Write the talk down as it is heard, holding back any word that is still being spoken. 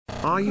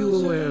Are you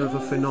aware of a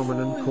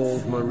phenomenon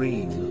called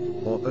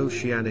marine, or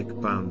oceanic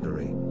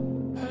boundary?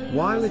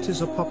 While it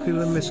is a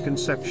popular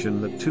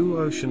misconception that two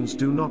oceans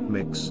do not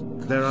mix,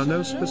 there are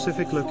no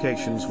specific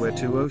locations where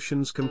two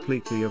oceans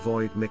completely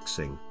avoid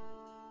mixing.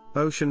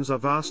 Oceans are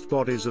vast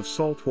bodies of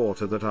salt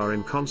water that are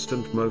in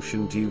constant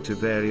motion due to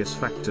various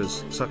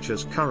factors such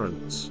as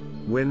currents,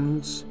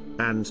 winds,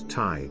 and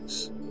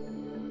tides.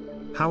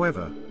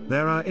 However,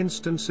 there are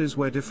instances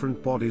where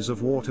different bodies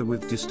of water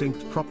with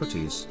distinct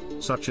properties,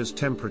 such as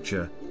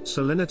temperature,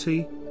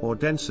 salinity, or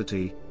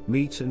density,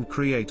 meet and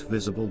create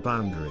visible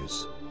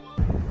boundaries.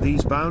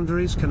 These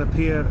boundaries can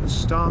appear as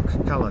stark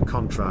color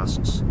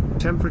contrasts,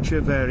 temperature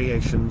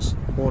variations,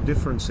 or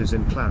differences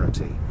in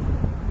clarity.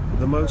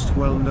 The most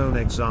well-known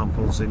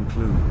examples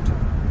include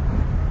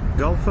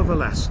Gulf of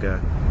Alaska.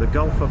 The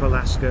Gulf of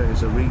Alaska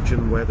is a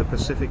region where the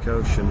Pacific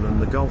Ocean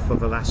and the Gulf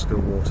of Alaska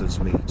waters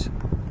meet.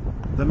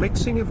 The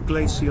mixing of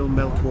glacial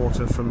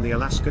meltwater from the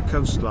Alaska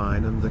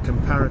coastline and the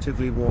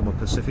comparatively warmer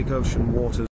Pacific Ocean waters